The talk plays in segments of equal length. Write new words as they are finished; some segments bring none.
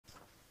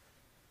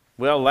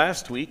Well,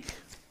 last week,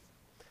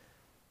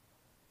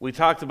 we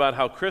talked about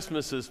how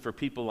Christmas is for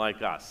people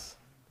like us,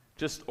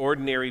 just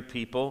ordinary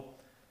people,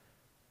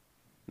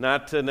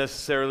 not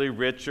necessarily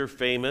rich or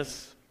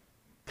famous,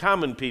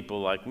 common people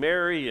like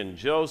Mary and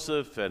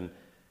Joseph and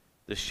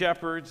the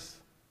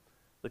shepherds,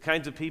 the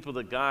kinds of people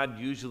that God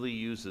usually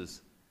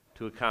uses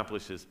to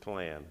accomplish his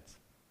plans.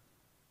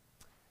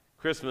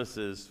 Christmas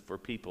is for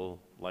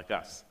people like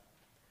us.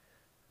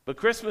 But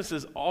Christmas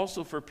is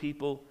also for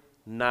people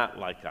not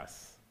like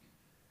us.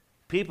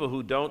 People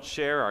who don't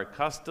share our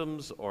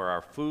customs or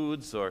our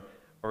foods or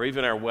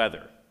even our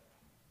weather.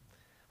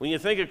 When you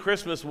think of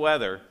Christmas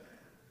weather,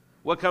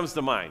 what comes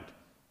to mind?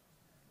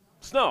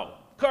 Snow,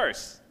 of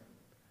course.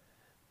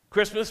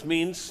 Christmas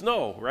means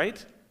snow,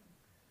 right?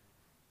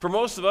 For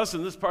most of us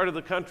in this part of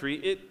the country,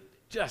 it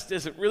just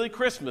isn't really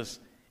Christmas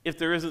if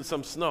there isn't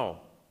some snow.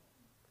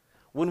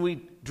 When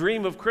we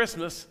dream of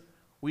Christmas,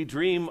 we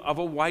dream of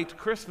a white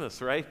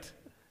Christmas, right?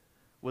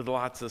 With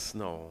lots of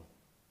snow.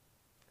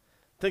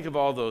 Think of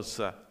all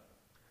those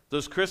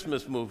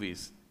Christmas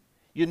movies.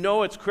 You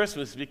know it's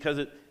Christmas because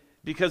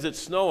it's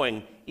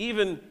snowing,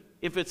 even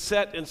if it's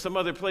set in some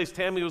other place.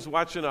 Tammy was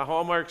watching a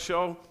Hallmark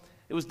show.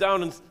 It was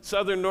down in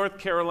southern North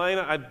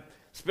Carolina. I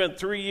spent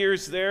 3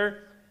 years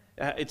there.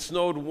 It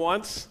snowed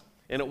once,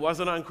 and it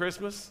wasn't on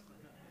Christmas.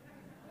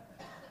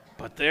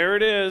 But there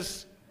it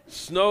is,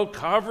 snow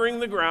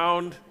covering the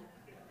ground,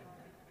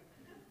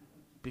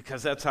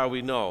 because that's how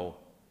we know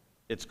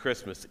it's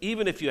Christmas.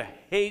 Even if you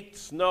hate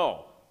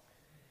snow,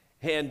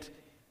 and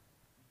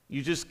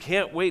you just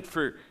can't wait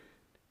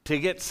to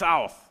get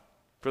south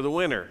for the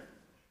winter.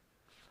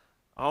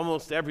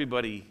 Almost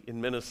everybody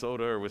in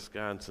Minnesota or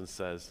Wisconsin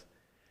says,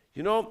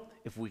 you know,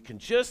 if we can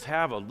just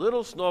have a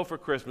little snow for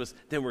Christmas,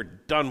 then we're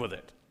done with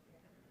it.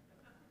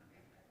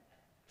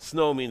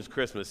 Snow means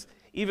Christmas.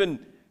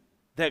 Even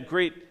that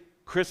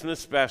great Christmas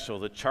special,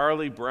 the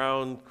Charlie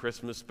Brown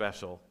Christmas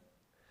special.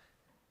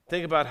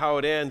 Think about how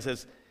it ends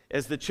as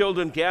the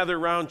children gather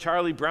around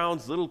Charlie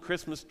Brown's little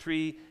Christmas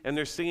tree and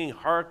they're singing,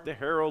 "Hark the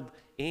Herald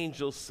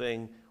Angels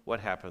Sing." What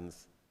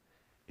happens?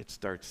 It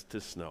starts to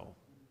snow.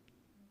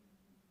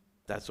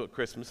 That's what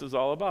Christmas is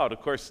all about. Of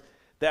course,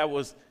 that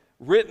was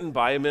written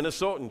by a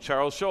Minnesotan,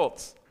 Charles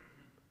Schulz.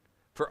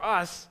 For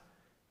us,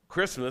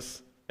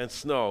 Christmas and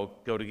snow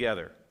go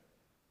together.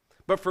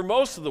 But for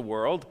most of the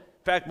world,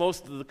 in fact,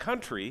 most of the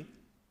country,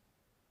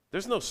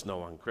 there's no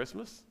snow on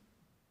Christmas.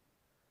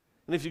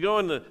 And if you go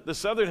in the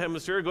southern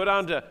hemisphere, go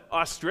down to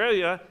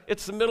Australia,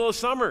 it's the middle of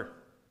summer.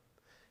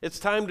 It's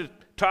time to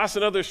toss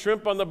another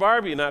shrimp on the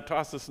barbie, not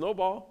toss a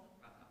snowball.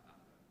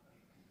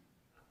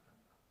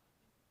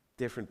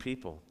 Different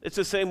people. It's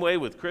the same way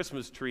with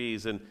Christmas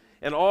trees and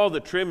all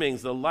the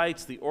trimmings, the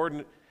lights, the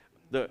ornaments,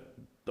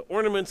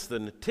 the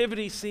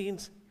nativity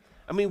scenes.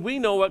 I mean, we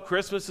know what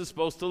Christmas is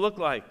supposed to look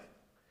like.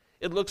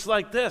 It looks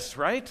like this,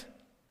 right?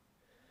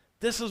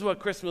 This is what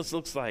Christmas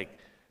looks like.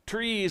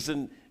 Trees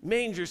and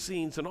manger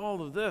scenes and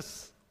all of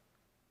this.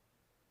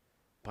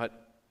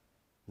 But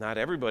not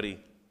everybody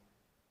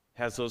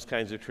has those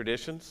kinds of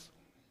traditions.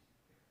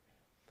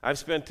 I've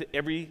spent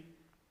every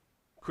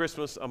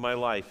Christmas of my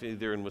life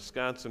either in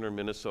Wisconsin or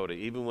Minnesota.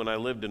 Even when I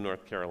lived in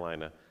North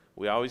Carolina,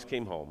 we always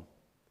came home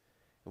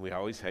and we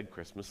always had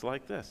Christmas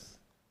like this.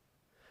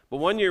 But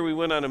one year we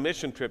went on a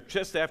mission trip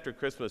just after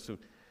Christmas,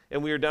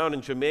 and we were down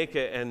in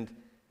Jamaica, and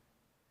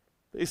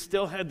they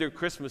still had their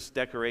Christmas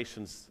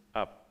decorations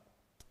up.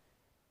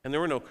 And there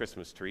were no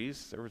Christmas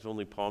trees. There was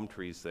only palm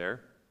trees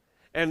there.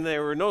 And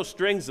there were no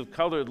strings of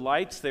colored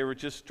lights. They were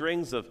just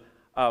strings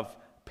of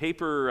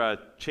paper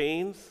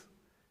chains.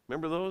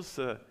 Remember those?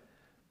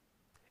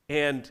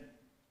 And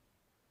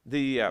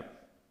they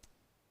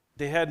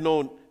had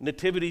no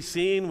nativity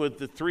scene with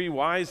the three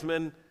wise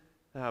men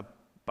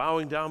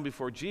bowing down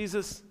before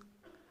Jesus.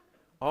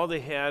 All they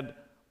had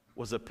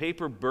was a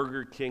paper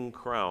Burger King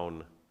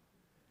crown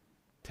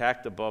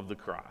tacked above the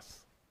cross.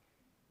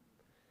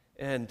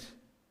 And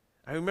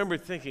I remember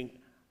thinking,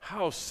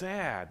 how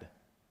sad.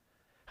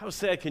 How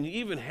sad can you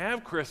even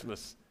have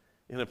Christmas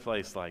in a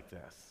place like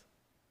this?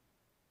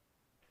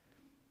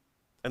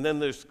 And then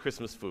there's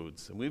Christmas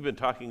foods. And we've been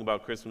talking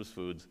about Christmas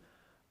foods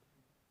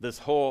this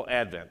whole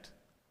Advent.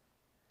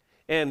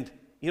 And,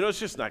 you know, it's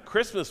just not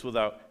Christmas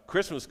without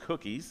Christmas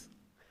cookies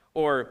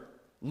or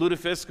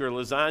lutefisk or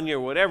lasagna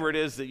or whatever it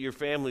is that your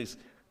family's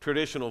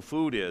traditional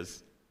food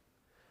is.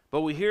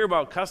 But we hear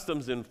about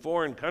customs in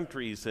foreign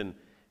countries and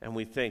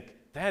we think,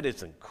 that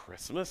isn't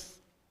Christmas.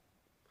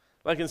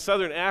 Like in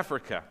southern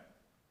Africa,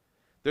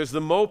 there's the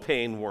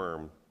mopane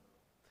worm,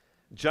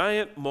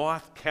 giant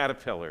moth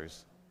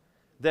caterpillars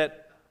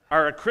that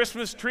are a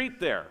Christmas treat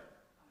there.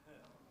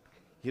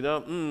 You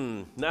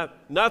know,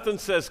 nothing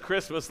says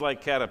Christmas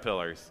like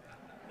caterpillars.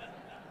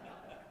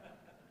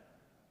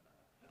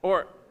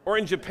 Or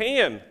in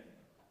Japan.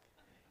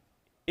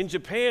 In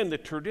Japan, the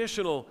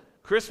traditional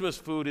Christmas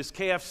food is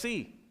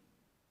KFC.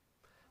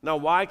 Now,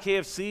 why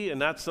KFC and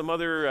not some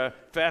other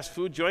fast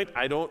food joint?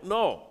 I don't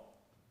know.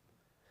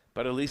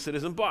 But at least it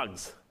isn't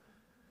bugs.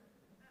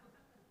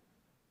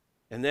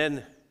 And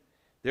then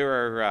there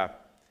are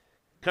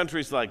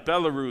countries like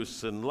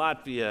Belarus and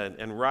Latvia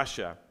and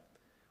Russia,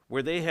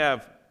 where they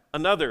have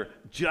another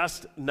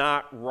just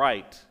not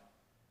right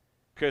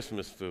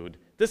Christmas food.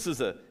 This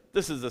is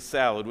a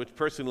salad, which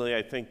personally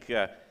I think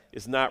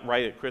is not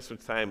right at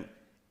Christmas time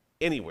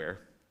anywhere,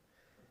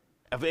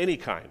 of any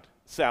kind,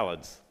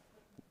 salads.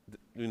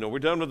 We're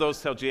done with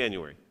those till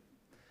January.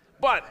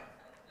 But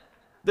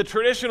the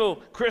traditional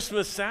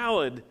Christmas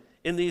salad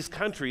in these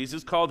countries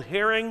is called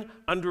herring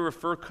under a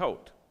fur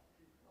coat.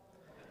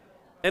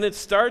 And it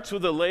starts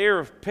with a layer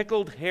of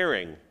pickled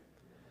herring,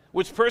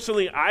 which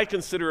personally I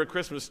consider a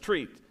Christmas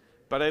treat,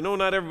 but I know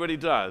not everybody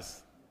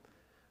does.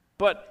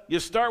 But you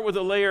start with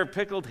a layer of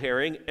pickled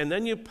herring, and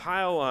then you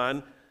pile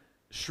on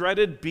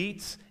shredded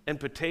beets and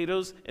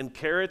potatoes and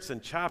carrots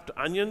and chopped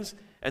onions,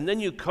 and then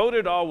you coat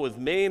it all with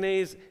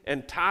mayonnaise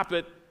and top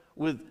it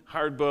with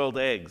hard-boiled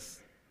eggs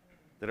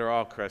that are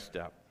all crushed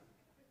up.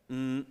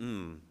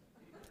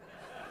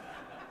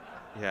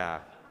 Yeah.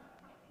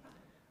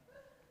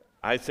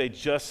 I say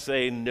just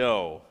say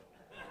no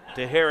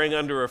to herring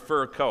under a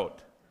fur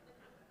coat.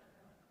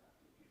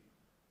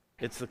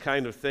 It's the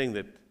kind of thing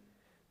that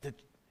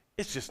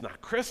it's just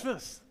not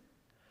Christmas.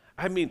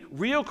 I mean,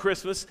 real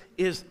Christmas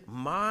is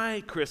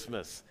my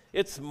Christmas.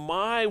 It's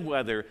my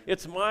weather.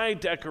 It's my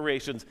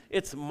decorations.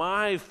 It's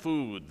my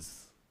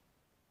foods.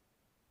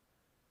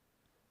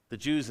 The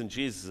Jews in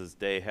Jesus'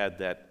 day had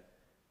that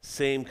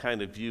same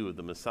kind of view of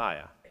the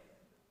Messiah.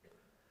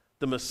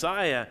 The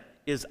Messiah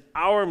is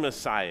our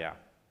Messiah.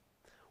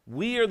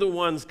 We are the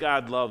ones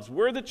God loves.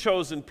 We're the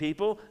chosen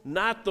people,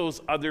 not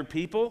those other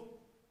people.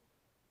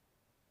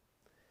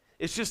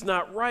 It's just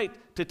not right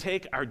to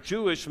take our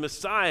Jewish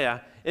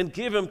Messiah and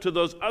give him to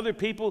those other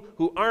people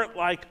who aren't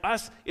like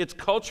us. It's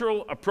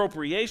cultural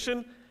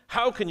appropriation.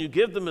 How can you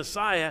give the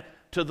Messiah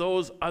to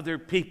those other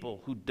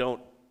people who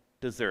don't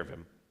deserve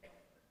him?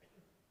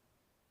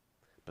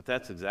 But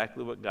that's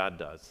exactly what God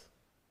does.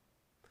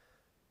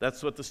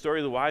 That's what the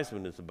story of the wise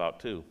men is about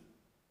too.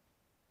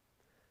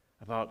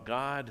 About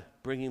God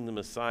bringing the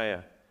Messiah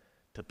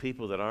to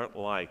people that aren't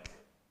like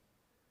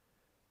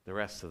the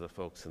rest of the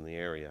folks in the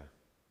area,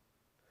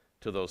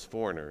 to those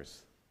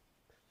foreigners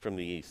from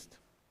the east.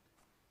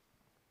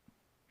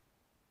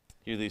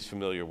 Hear these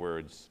familiar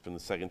words from the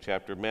 2nd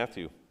chapter of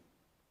Matthew.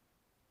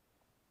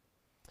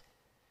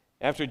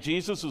 After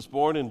Jesus was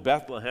born in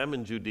Bethlehem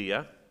in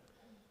Judea,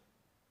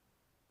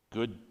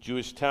 good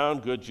Jewish town,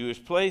 good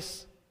Jewish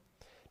place,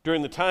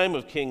 during the time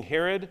of King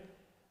Herod,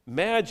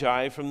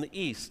 Magi from the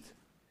east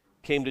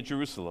came to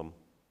Jerusalem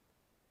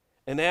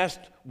and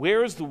asked,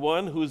 "Where is the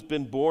one who has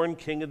been born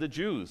King of the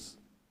Jews?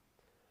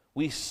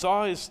 We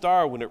saw his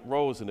star when it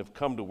rose and have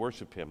come to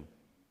worship him."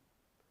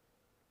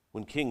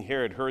 When King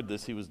Herod heard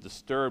this, he was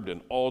disturbed,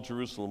 and all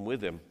Jerusalem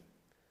with him.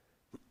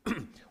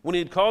 When he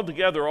had called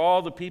together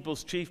all the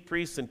people's chief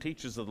priests and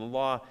teachers of the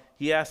law,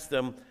 he asked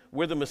them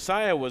where the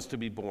Messiah was to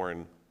be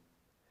born.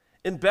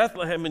 "In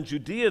Bethlehem in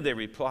Judea," they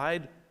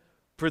replied,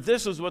 "for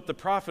this is what the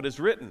prophet has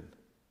written.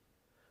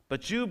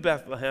 But you,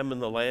 Bethlehem, in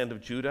the land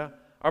of Judah,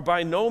 are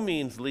by no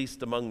means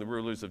least among the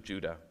rulers of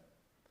Judah.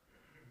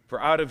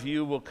 For out of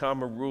you will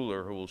come a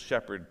ruler who will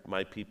shepherd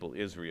my people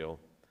Israel."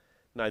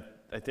 And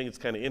I think it's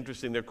kind of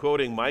interesting. They're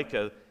quoting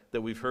Micah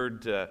that we've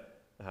heard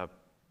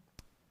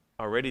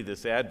already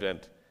this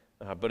Advent.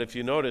 But if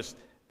you notice,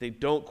 they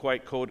don't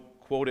quite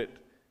quote it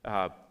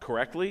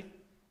correctly.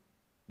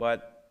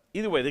 But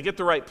either way, they get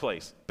the right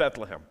place,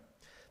 Bethlehem.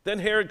 Then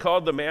Herod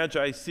called the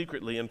Magi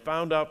secretly and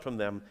found out from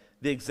them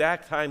the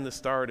exact time the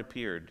star had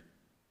appeared.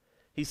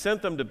 He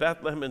sent them to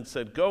Bethlehem and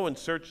said, "Go and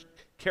search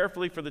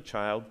carefully for the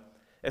child.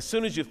 As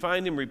soon as you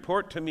find him,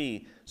 report to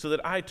me so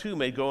that I too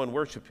may go and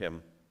worship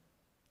him."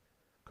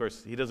 Of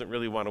course, he doesn't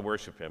really want to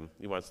worship him.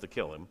 He wants to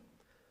kill him.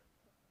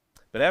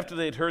 But after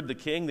they had heard the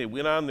king, they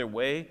went on their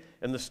way,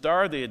 and the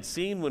star they had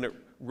seen when it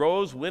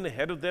rose went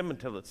ahead of them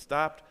until it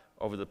stopped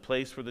over the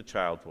place where the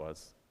child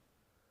was.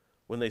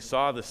 When they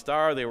saw the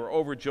star, they were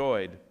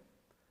overjoyed.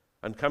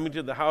 On coming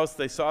to the house,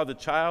 they saw the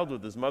child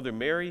with his mother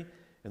Mary,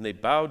 and they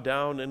bowed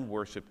down and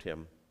worshiped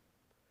him.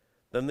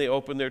 Then they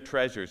opened their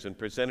treasures and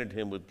presented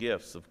him with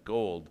gifts of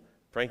gold,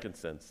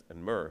 frankincense,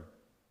 and myrrh.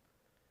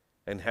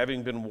 And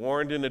having been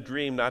warned in a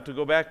dream not to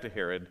go back to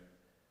Herod,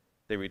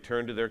 they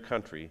returned to their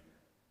country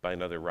by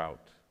another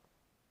route.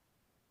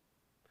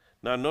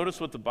 Now notice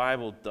what the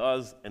Bible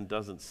does and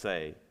doesn't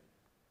say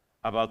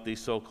about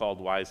these so-called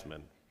wise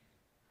men.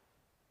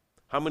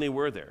 How many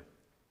were there?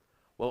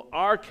 Well,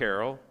 our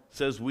carol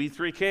says we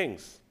three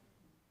kings.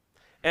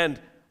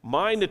 And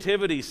my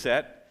nativity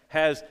set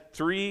has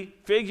 3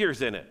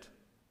 figures in it,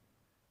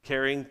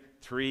 carrying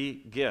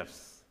 3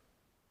 gifts.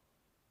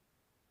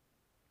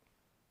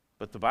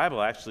 But the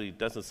Bible actually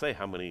doesn't say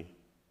how many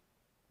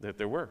that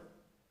there were.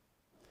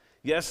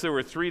 Yes, there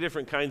were 3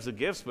 different kinds of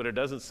gifts, but it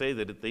doesn't say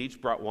that they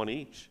each brought one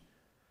each.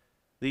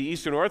 The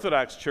Eastern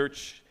Orthodox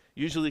Church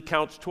usually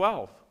counts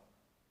 12.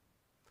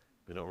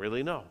 We don't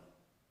really know.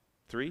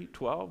 3,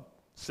 12,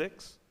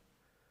 6?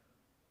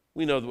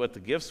 We know what the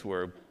gifts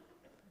were,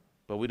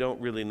 but we don't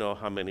really know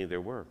how many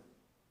there were.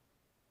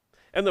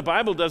 And the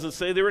Bible doesn't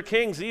say they were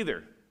kings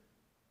either.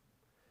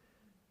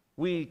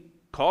 We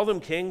call them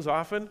kings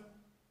often.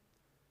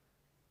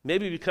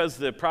 Maybe because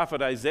the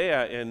prophet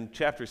Isaiah in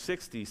chapter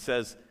 60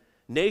 says,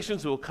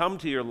 nations will come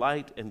to your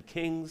light and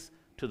kings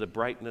to the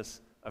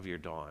brightness of your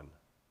dawn.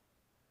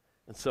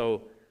 And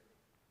so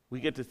we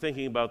get to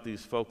thinking about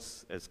these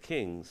folks as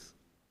kings.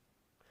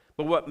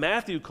 But what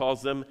Matthew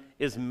calls them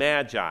is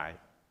magi.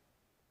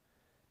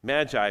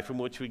 Magi, from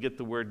which we get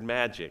the word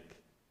magic.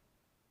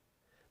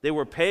 They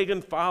were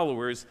pagan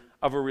followers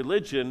of a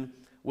religion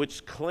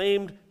which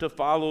claimed to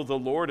follow the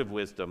Lord of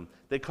wisdom.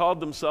 They called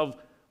themselves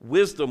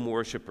wisdom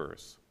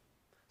worshipers.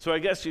 So I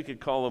guess you could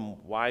call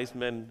them wise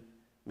men,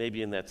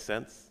 maybe in that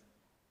sense.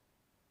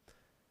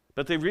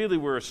 But they really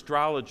were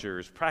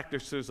astrologers,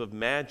 practicers of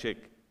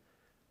magic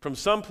from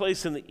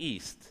someplace in the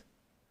east.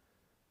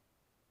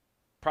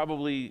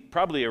 Probably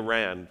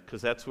Iran,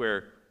 because that's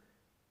where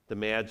the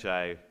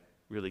Magi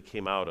really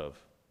came out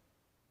of.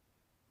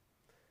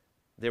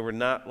 They were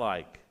not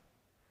like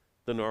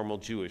the normal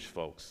Jewish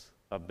folks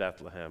of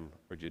Bethlehem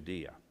or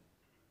Judea.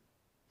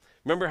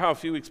 Remember how a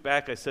few weeks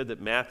back I said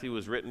that Matthew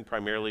was written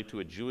primarily to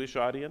a Jewish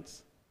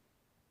audience?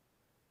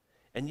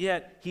 And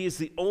yet, he is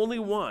the only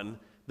one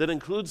that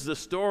includes the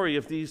story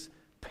of these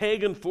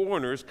pagan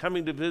foreigners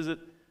coming to visit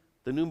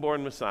the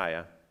newborn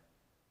Messiah.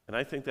 And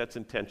I think that's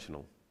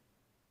intentional.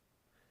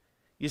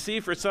 You see,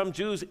 for some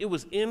Jews, it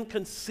was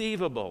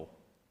inconceivable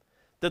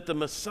that the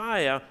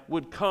Messiah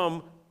would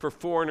come for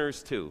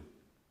foreigners too.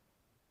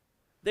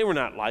 They were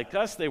not like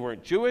us. They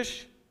weren't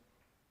Jewish.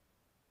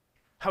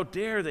 How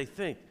dare they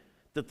think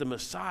that the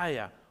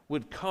Messiah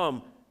would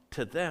come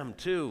to them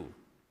too?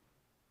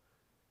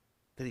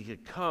 That he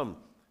could come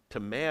to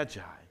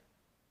Magi.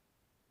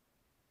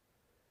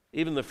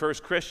 Even the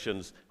first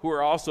Christians, who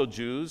were also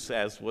Jews,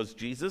 as was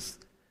Jesus,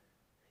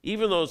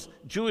 even those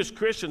Jewish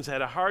Christians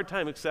had a hard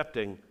time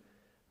accepting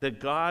that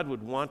God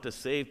would want to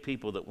save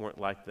people that weren't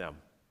like them,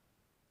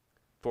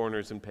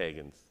 foreigners and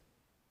pagans.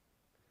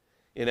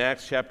 In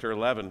Acts chapter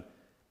 11,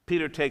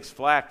 Peter takes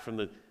flack from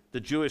the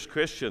Jewish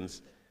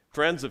Christians,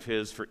 friends of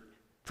his,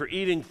 for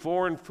eating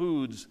foreign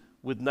foods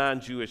with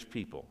non-Jewish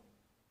people.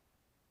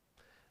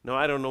 Now,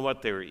 I don't know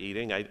what they were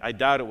eating. I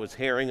doubt it was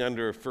herring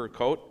under a fur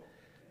coat.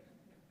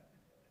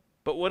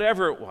 But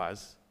whatever it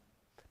was,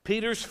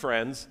 Peter's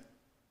friends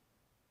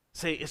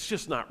say, it's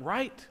just not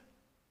right.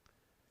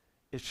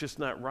 It's just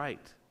not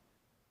right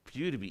for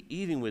you to be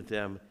eating with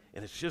them,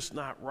 and it's just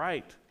not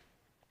right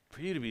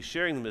for you to be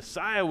sharing the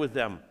Messiah with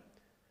them.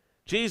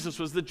 Jesus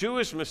was the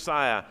Jewish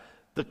Messiah.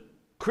 The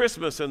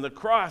Christmas and the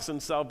cross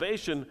and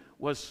salvation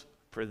was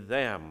for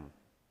them,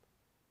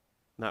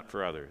 not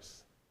for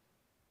others.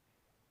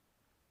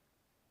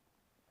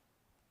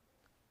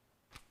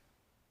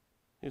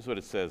 Here's what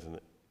it says in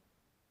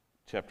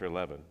chapter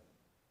 11.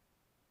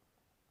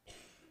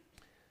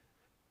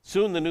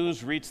 Soon the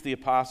news reached the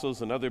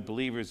apostles and other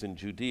believers in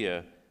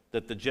Judea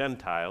that the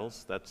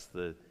Gentiles, that's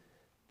the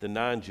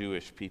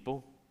non-Jewish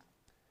people,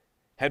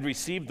 had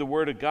received the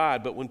word of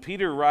God. But when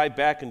Peter arrived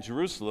back in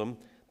Jerusalem,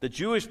 the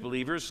Jewish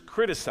believers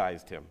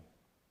criticized him.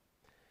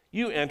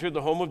 You entered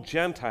the home of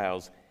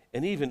Gentiles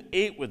and even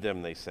ate with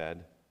them, they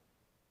said.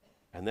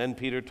 And then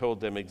Peter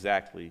told them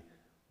exactly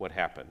what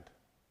happened.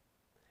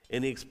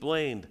 And he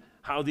explained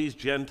how these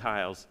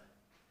Gentiles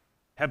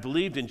have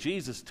believed in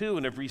Jesus too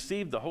and have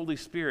received the Holy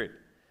Spirit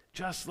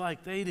just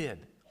like they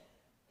did.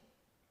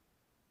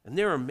 And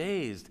they're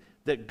amazed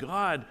that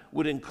God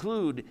would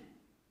include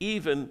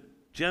even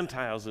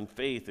Gentiles in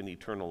faith and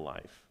eternal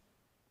life.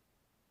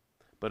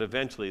 But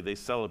eventually they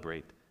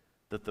celebrate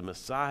that the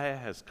Messiah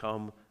has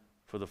come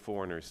for the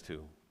foreigners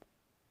too.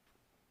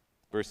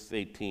 Verse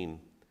 18,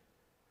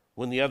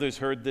 when the others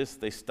heard this,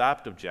 they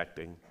stopped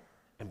objecting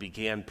and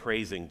began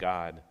praising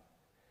God.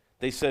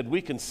 They said,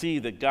 we can see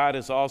that God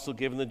has also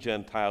given the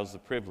Gentiles the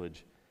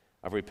privilege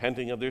of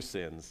repenting of their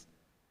sins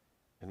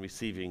and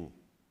receiving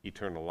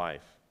eternal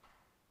life.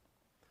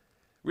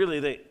 Really,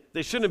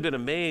 they shouldn't have been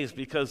amazed,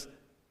 because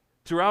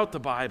throughout the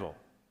Bible,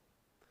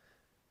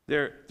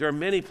 there are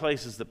many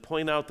places that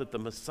point out that the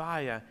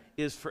Messiah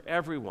is for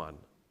everyone.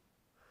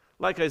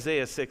 Like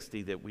Isaiah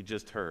 60 that we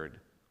just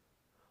heard.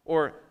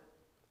 Or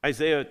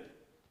Isaiah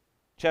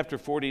chapter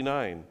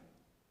 49.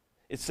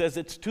 It says,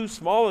 it's too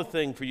small a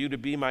thing for you to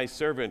be my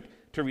servant,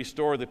 to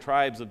restore the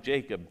tribes of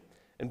Jacob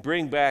and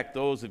bring back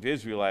those of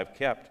Israel I have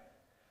kept.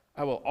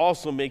 I will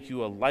also make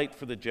you a light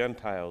for the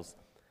Gentiles,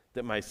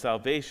 that my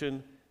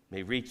salvation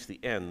may reach the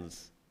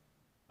ends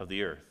of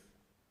the earth.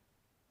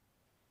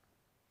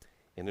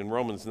 And in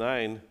Romans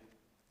 9,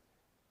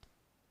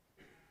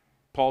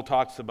 Paul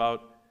talks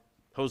about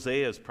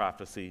Hosea's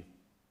prophecy.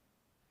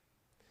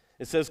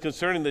 It says,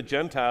 concerning the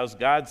Gentiles,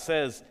 God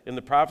says in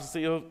the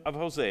prophecy of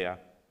Hosea,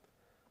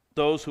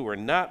 those who are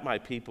not my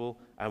people,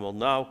 I will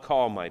now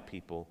call my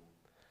people,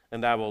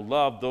 and I will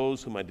love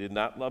those whom I did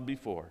not love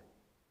before.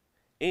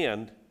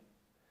 And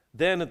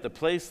then at the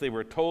place they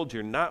were told,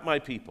 you're not my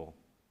people,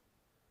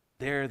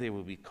 there they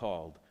will be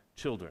called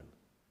children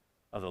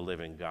of the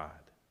living God.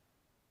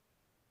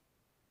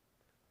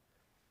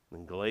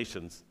 In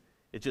Galatians,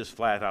 it just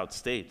flat out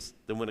states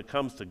that when it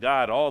comes to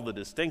God, all the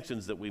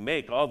distinctions that we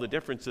make, all the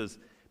differences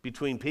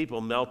between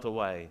people melt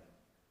away.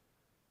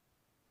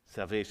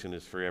 Salvation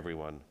is for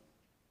everyone.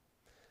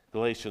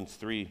 Galatians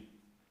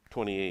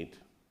 3:28.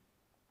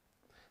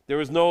 There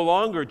is no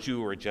longer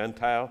Jew or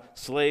Gentile,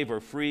 slave or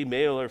free,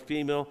 male or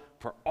female,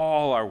 for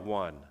all are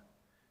one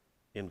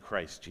in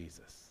Christ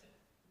Jesus.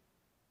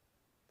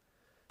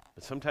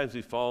 But sometimes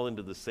we fall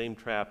into the same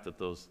trap that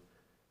those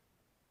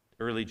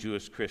early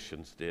Jewish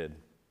Christians did.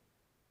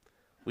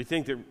 We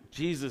think that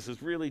Jesus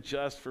is really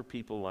just for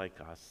people like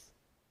us,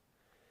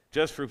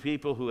 just for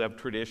people who have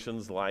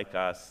traditions like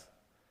us,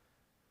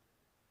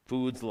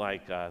 foods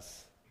like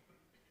us,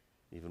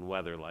 even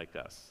weather like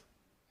us.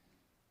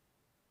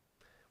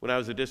 When I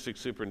was a district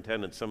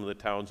superintendent, some of the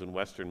towns in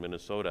western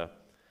Minnesota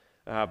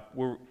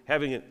were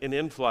having an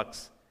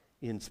influx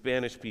in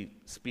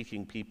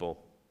Spanish-speaking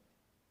people.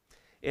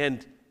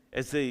 And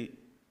as these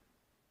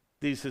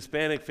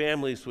Hispanic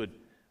families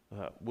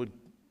would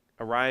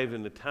arrive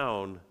in the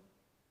town,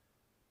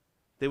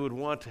 they would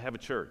want to have a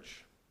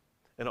church.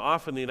 And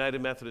often the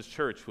United Methodist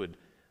Church would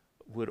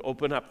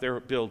open up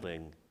their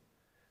building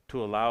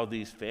to allow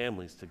these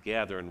families to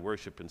gather and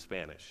worship in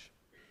Spanish.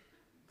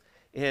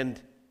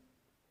 And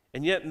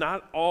yet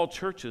not all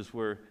churches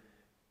were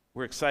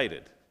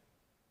excited.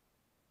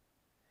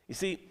 You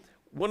see,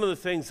 one of the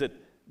things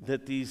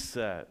that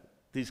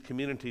these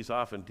communities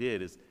often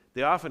did is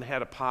they often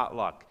had a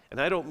potluck.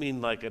 And I don't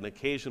mean like an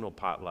occasional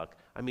potluck.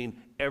 I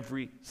mean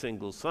every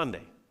single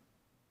Sunday.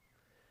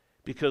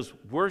 Because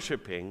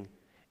worshiping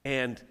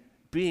and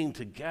being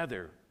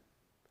together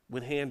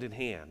went hand in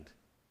hand,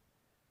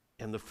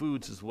 and the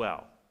foods as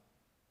well.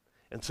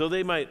 And so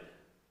they might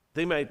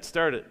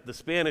start the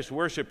Spanish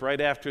worship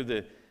right after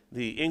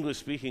the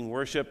English-speaking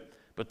worship,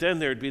 but then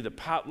there'd be the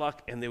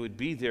potluck, and they would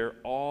be there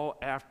all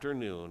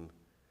afternoon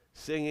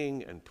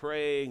singing and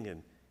praying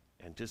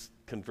and just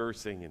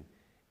conversing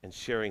and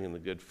sharing in the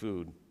good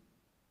food.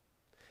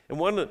 And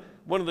one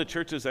of the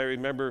churches I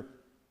remember,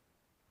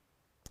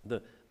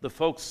 the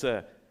folks,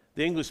 the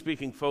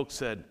English-speaking folks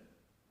said,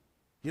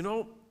 you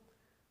know,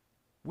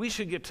 we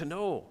should get to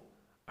know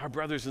our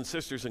brothers and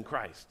sisters in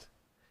Christ.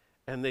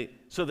 And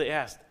so they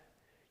asked,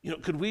 you know,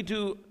 could we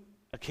do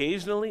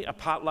occasionally a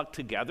potluck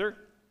together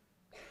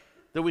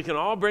that we can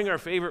all bring our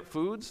favorite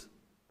foods?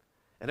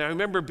 And I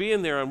remember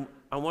being there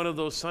on one of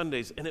those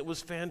Sundays, and it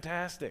was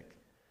fantastic.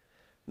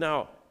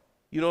 Now,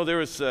 you know, there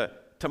was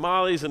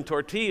tamales and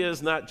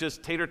tortillas, not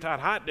just tater tot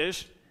hot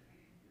dish,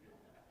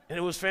 and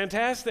it was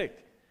fantastic.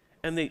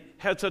 And they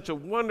had such a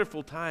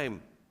wonderful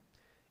time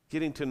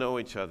getting to know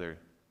each other.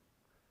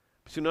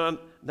 But you know,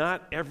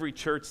 not every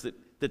church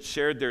that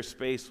shared their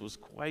space was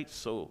quite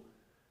so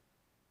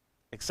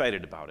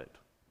excited about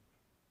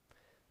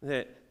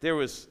it. There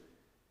was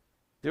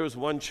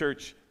one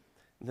church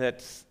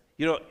that,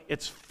 you know,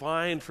 it's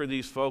fine for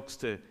these folks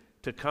to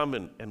come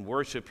and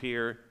worship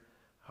here,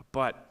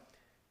 but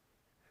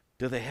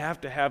do they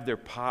have to have their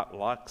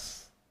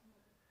potlucks?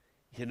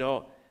 You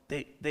know,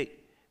 they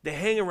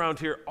hang around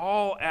here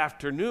all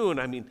afternoon.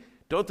 I mean,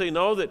 don't they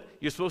know that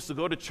you're supposed to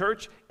go to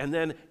church and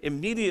then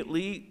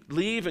immediately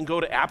leave and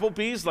go to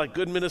Applebee's like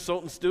good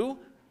Minnesotans do?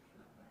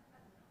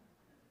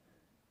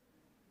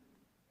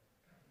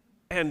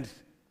 And,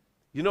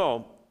 you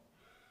know,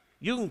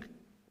 you can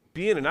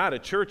be in and out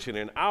of church in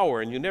an hour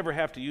and you never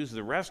have to use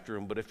the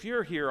restroom, but if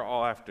you're here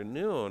all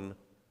afternoon,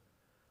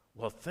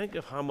 well, think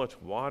of how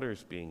much water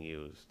is being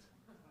used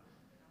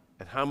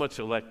and how much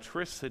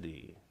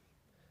electricity.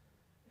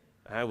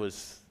 I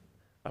was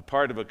a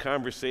part of a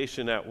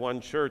conversation at one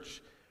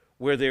church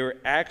where they were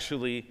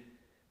actually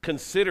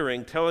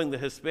considering telling the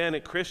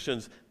Hispanic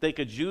Christians they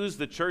could use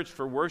the church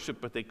for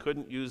worship, but they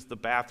couldn't use the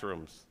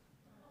bathrooms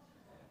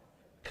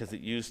because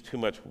it used too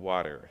much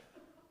water.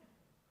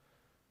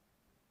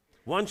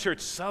 One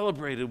church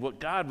celebrated what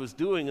God was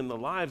doing in the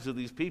lives of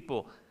these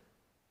people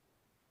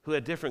who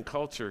had different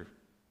culture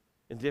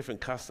and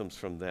different customs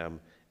from them,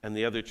 and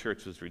the other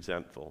church was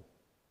resentful.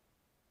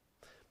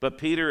 But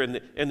Peter and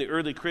the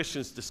early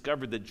Christians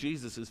discovered that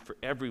Jesus is for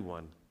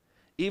everyone,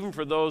 even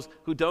for those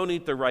who don't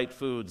eat the right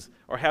foods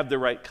or have the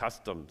right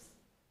customs,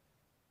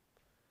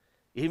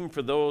 even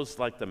for those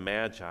like the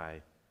Magi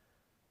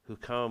who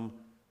come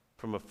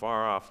from a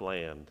far-off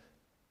land,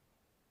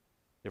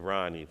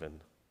 Iran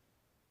even.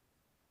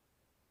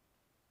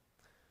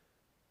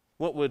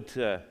 What would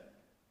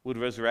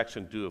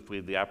Resurrection do if we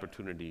had the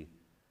opportunity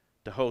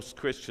to host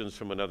Christians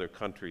from another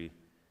country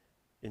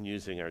in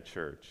using our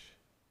church?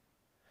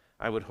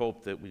 I would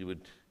hope that we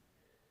would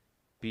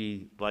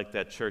be like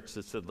that church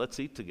that said, let's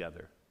eat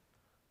together.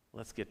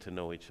 Let's get to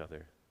know each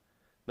other.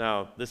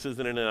 Now, this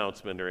isn't an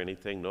announcement or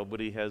anything.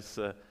 Nobody has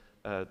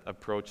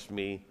approached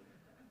me.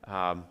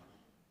 But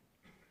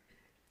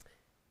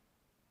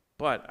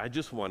I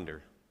just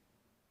wonder,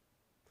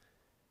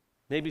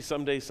 maybe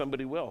someday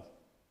somebody will.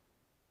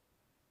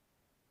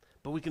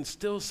 But we can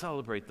still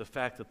celebrate the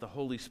fact that the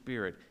Holy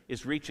Spirit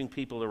is reaching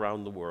people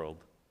around the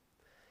world.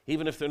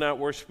 Even if they're not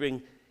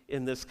worshiping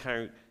in this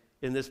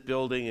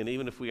building, and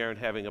even if we aren't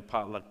having a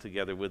potluck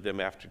together with them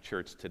after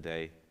church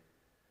today,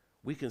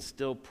 we can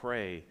still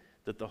pray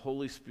that the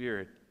Holy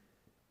Spirit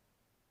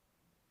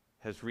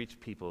has reached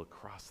people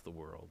across the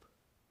world.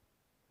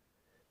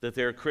 That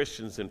there are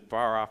Christians in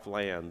far-off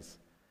lands,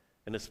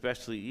 and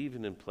especially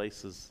even in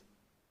places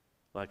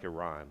like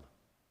Iran.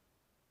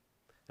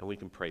 And we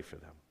can pray for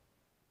them,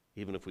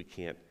 even if we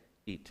can't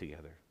eat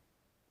together.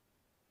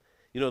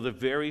 You know, the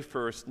very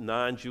first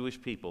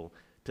non-Jewish people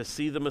to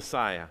see the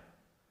Messiah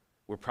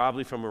were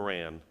probably from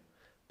Iran,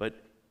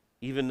 but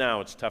even now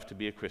it's tough to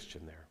be a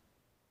Christian there.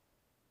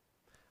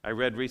 I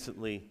read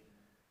recently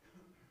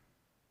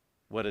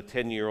what a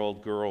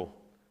 10-year-old girl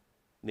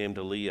named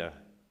Aliyah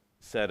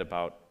said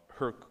about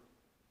her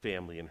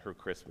family and her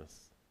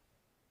Christmas.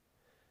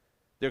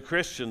 They're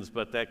Christians,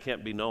 but that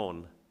can't be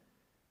known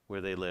where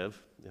they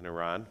live in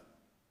Iran.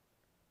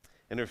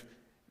 And her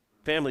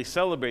family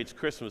celebrates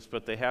Christmas,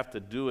 but they have to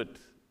do it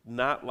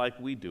not like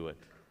we do it,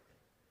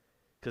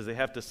 because they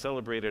have to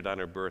celebrate it on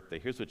her birthday.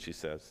 Here's what she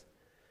says.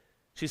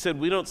 She said,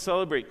 "We don't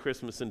celebrate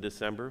Christmas in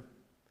December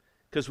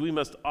because we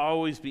must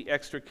always be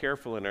extra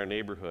careful in our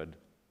neighborhood.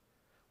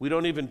 We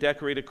don't even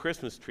decorate a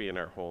Christmas tree in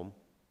our home.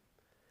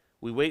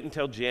 We wait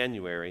until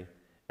January,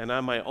 and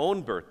on my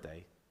own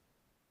birthday,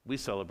 we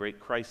celebrate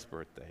Christ's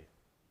birthday.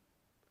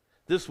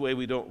 This way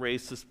we don't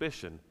raise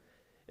suspicion,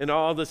 and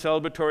all the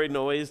celebratory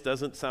noise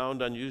doesn't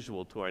sound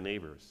unusual to our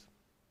neighbors.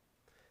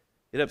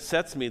 It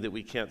upsets me that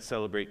we can't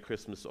celebrate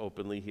Christmas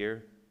openly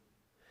here.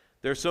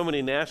 There are so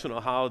many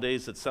national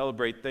holidays that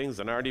celebrate things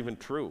that aren't even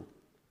true.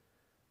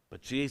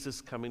 But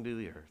Jesus coming to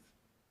the earth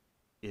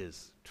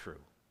is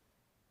true."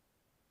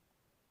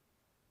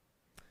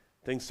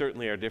 Things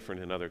certainly are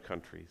different in other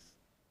countries.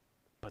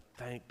 But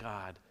thank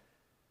God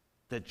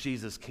that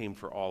Jesus came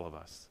for all of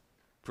us,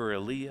 for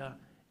Aliyah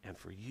and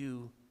for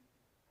you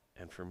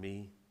and for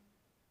me.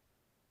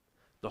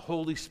 The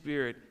Holy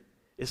Spirit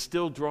is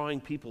still drawing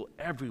people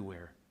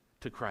everywhere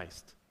to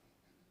Christ.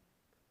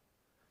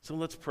 So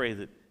let's pray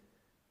that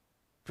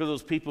for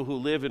those people who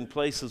live in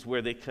places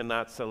where they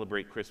cannot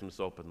celebrate Christmas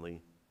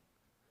openly,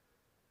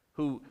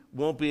 who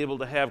won't be able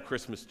to have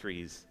Christmas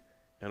trees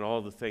and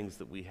all the things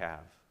that we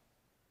have.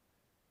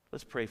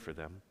 Let's pray for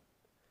them.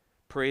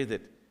 Pray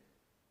that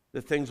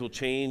things will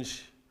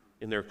change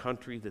in their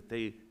country, that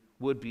they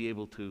would be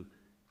able to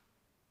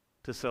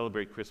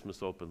celebrate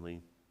Christmas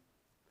openly.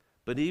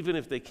 But even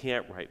if they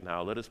can't right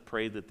now, let us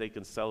pray that they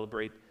can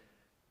celebrate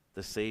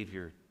the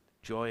Savior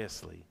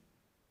joyously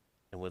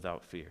and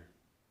without fear,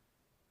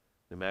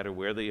 no matter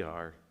where they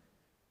are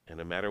and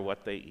no matter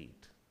what they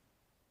eat.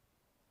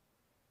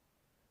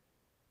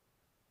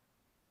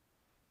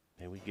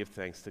 May we give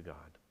thanks to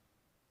God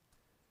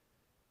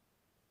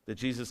that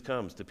Jesus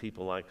comes to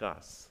people like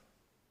us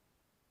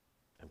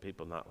and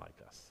people not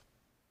like us.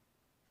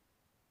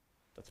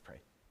 Let's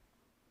pray.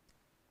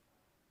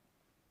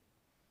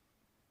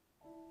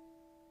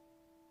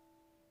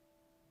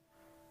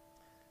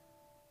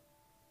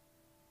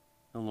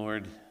 Oh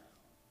Lord,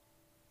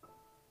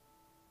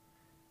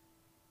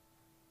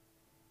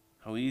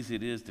 how easy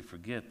it is to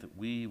forget that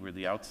we were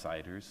the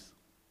outsiders,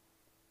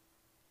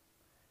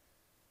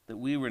 that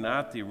we were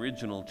not the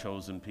original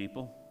chosen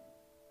people,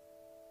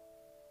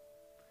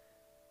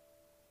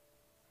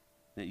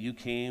 that you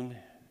came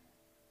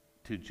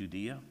to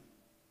Judea,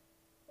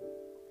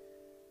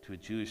 to a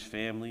Jewish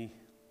family,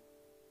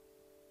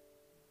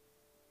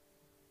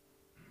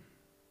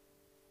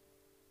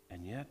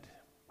 and yet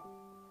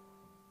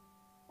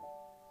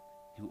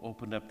you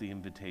opened up the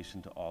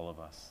invitation to all of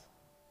us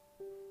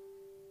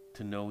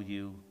to know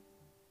you,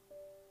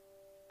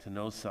 to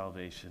know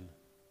salvation,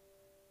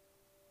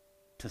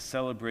 to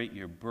celebrate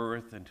your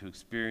birth and to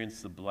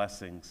experience the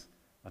blessings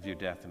of your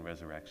death and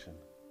resurrection.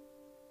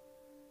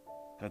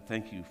 God,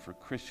 thank you for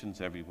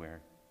Christians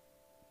everywhere.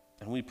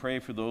 And we pray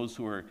for those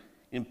who are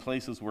in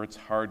places where it's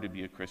hard to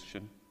be a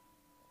Christian.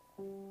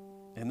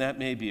 And that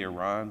may be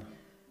Iran.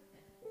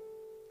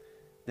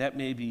 That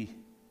may be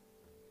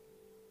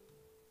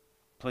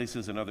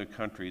places in other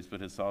countries,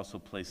 but it's also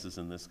places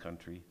in this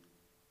country.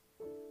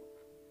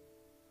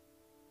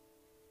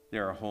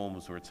 There are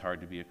homes where it's hard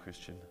to be a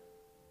Christian.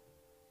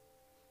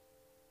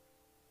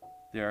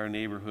 There are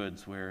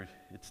neighborhoods where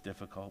it's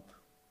difficult.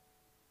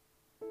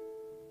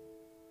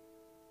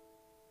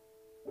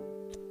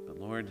 But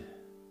Lord,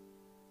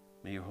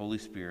 may your Holy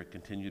Spirit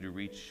continue to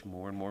reach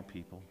more and more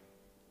people,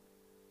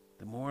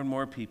 that more and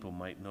more people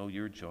might know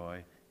your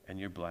joy and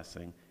your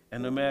blessing.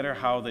 And no matter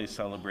how they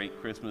celebrate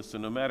Christmas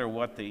and no matter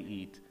what they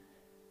eat,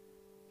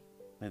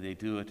 may they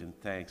do it in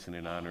thanks and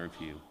in honor of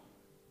you.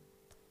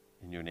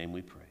 In your name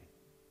we pray.